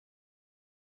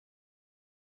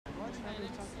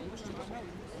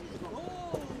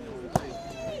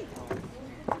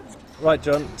Right,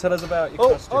 John, tell us about your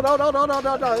costume. Oh, no.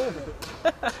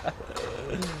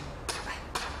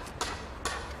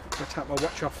 I'll take my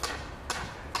watch off.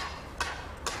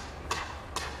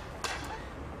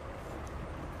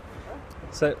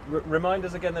 So, remind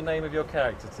us again the name of your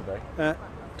character today.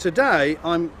 Today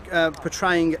I'm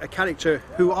portraying a character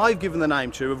who I've given the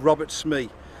name to of Robert Smee.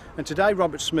 And today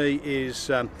Robert Smee is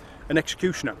an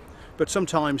executioner, but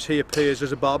sometimes he appears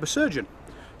as a barber surgeon.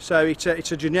 So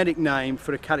it's a generic name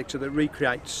for a character that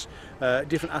recreates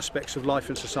different aspects of life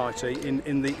and society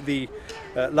in the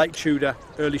late Tudor,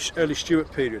 early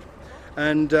Stuart period.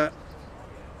 And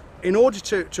in order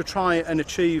to try and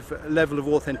achieve a level of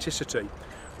authenticity,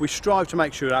 we strive to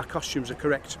make sure our costumes are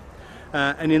correct.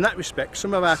 And in that respect,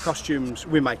 some of our costumes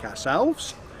we make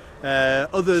ourselves,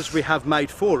 others we have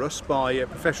made for us by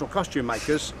professional costume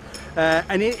makers,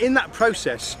 and in that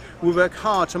process we work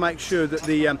hard to make sure that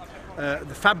the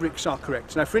fabrics are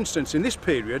correct. Now, for instance, in this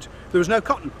period there was no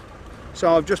cotton,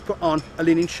 so I've just put on a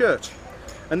linen shirt,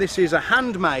 and this is a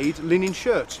handmade linen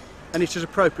shirt, and it is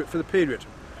appropriate for the period.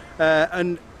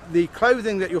 And the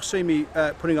clothing that you'll see me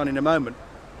putting on in a moment,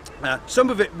 some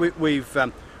of it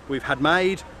we've had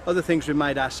made, other things we've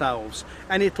made ourselves,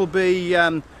 and it'll be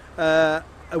a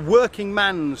working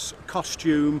man's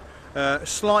costume,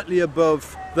 slightly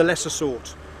above the lesser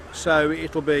sort. So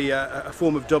it'll be a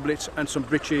form of doublet and some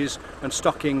breeches and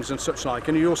stockings and such like,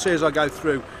 and you'll see as I go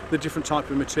through the different type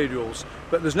of materials.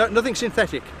 But there's nothing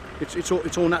synthetic. It's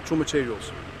all natural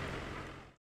materials.